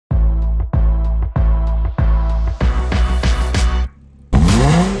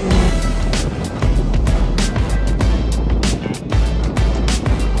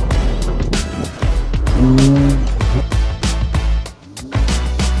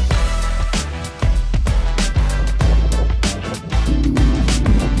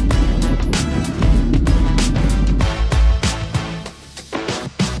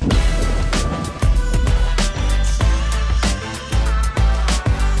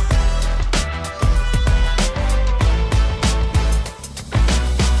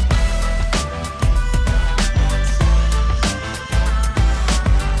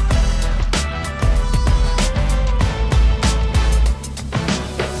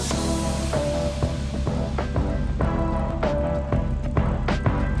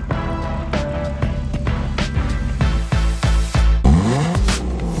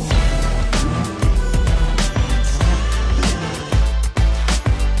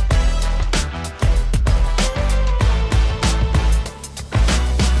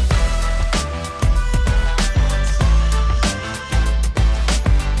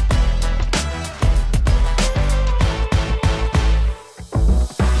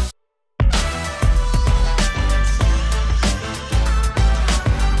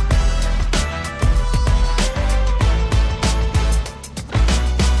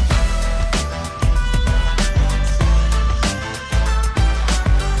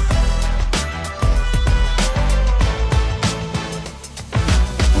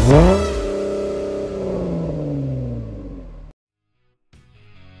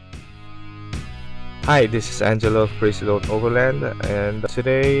Hi, this is Angelo of Praise the Lord Overland, and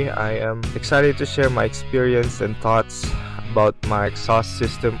today I am excited to share my experience and thoughts about my exhaust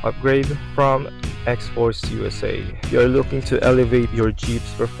system upgrade from X-Force USA. If you're looking to elevate your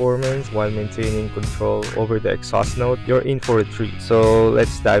Jeep's performance while maintaining control over the exhaust note, you're in for a treat. So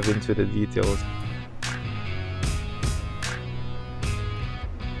let's dive into the details.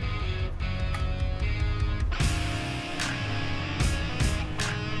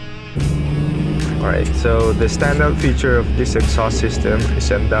 Alright, so the standout feature of this exhaust system is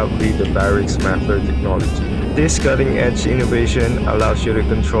undoubtedly the Varex muffler technology. This cutting-edge innovation allows you to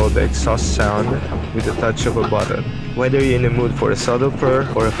control the exhaust sound with the touch of a button. Whether you're in the mood for a subtle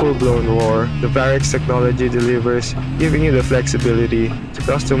purr or a full-blown roar, the Varex technology delivers, giving you the flexibility to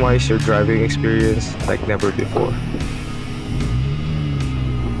customize your driving experience like never before.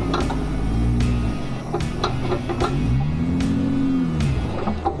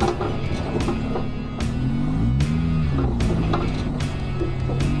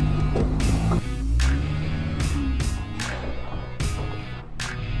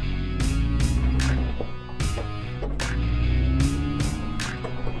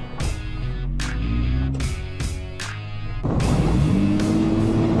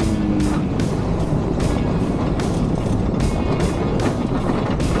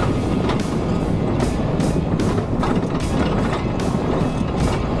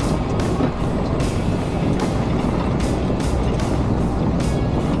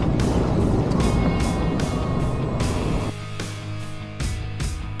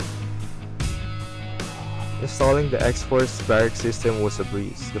 Installing the X-Force Varex system was a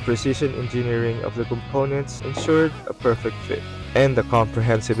breeze. The precision engineering of the components ensured a perfect fit, and the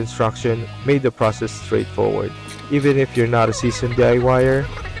comprehensive instruction made the process straightforward. Even if you're not a seasoned DIYer,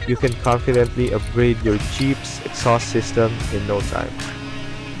 you can confidently upgrade your Jeep's exhaust system in no time.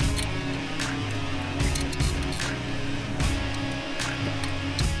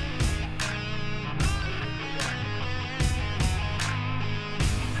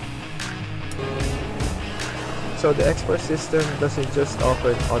 So the X-Force system doesn't just offer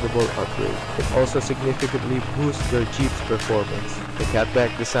an audible upgrade, it also significantly boosts your Jeep's performance. The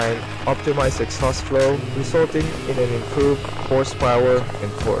Catback design optimized exhaust flow, resulting in an improved horsepower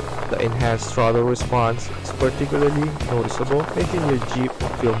and torque. The enhanced throttle response is particularly noticeable, making your Jeep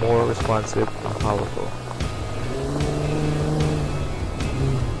feel more responsive and powerful.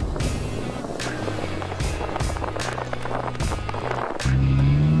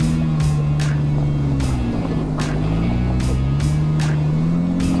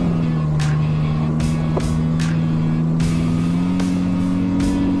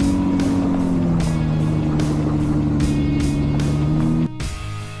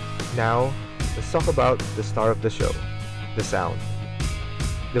 Now, let's talk about the star of the show, the sound.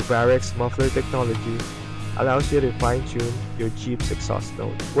 The Varex muffler technology allows you to fine-tune your Jeep's exhaust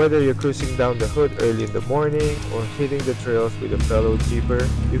note. Whether you're cruising down the hood early in the morning or hitting the trails with a fellow Jeeper,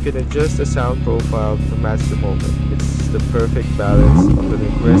 you can adjust the sound profile to match the moment. It's the perfect balance of an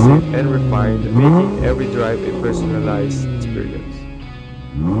aggressive and refined, making every drive a personalized experience.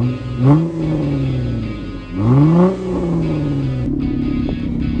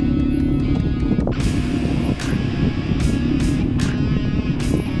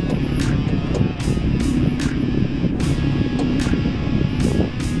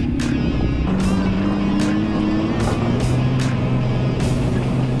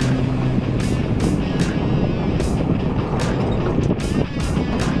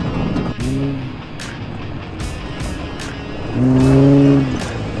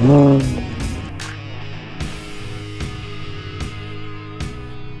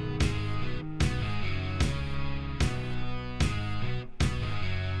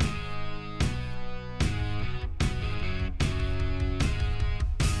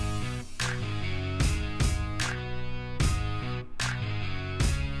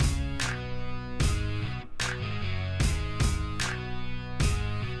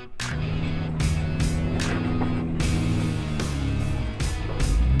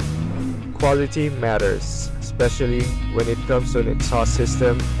 Quality matters, especially when it comes to an exhaust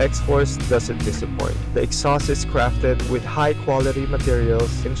system. X-Force doesn't disappoint. The exhaust is crafted with high-quality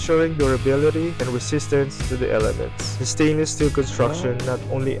materials, ensuring durability and resistance to the elements. The stainless steel construction not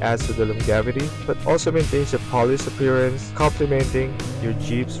only adds to the longevity, but also maintains a polished appearance, complementing your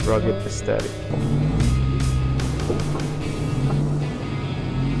Jeep's rugged aesthetic.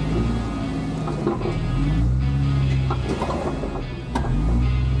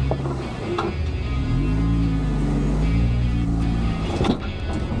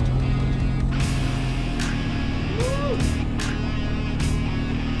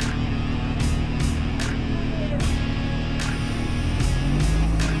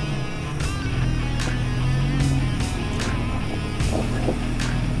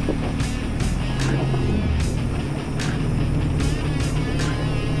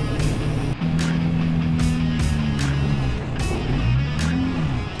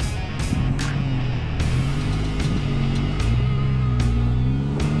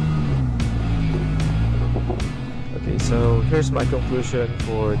 So here's my conclusion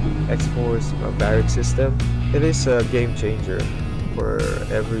for the X-Force Varex system. It is a game changer for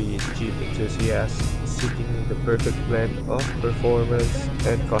every Jeep enthusiast seeking the perfect blend of performance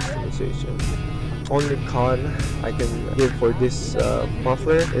and customization. Only con I can give for this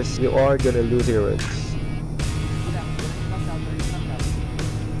muffler is you are gonna lose clearance.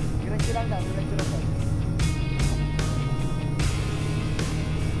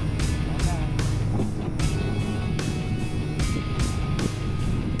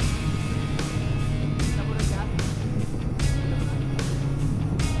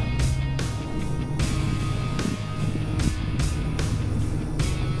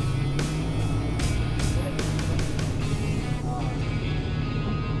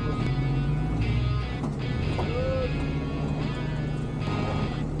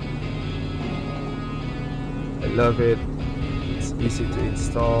 I love it. It's easy to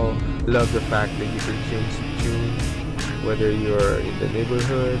install. Love the fact that you can change the tune, whether you're in the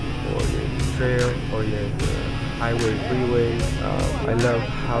neighborhood or you're in the trail or you're in the highway, freeway. I love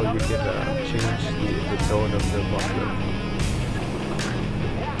how you can change the tone of the muffler.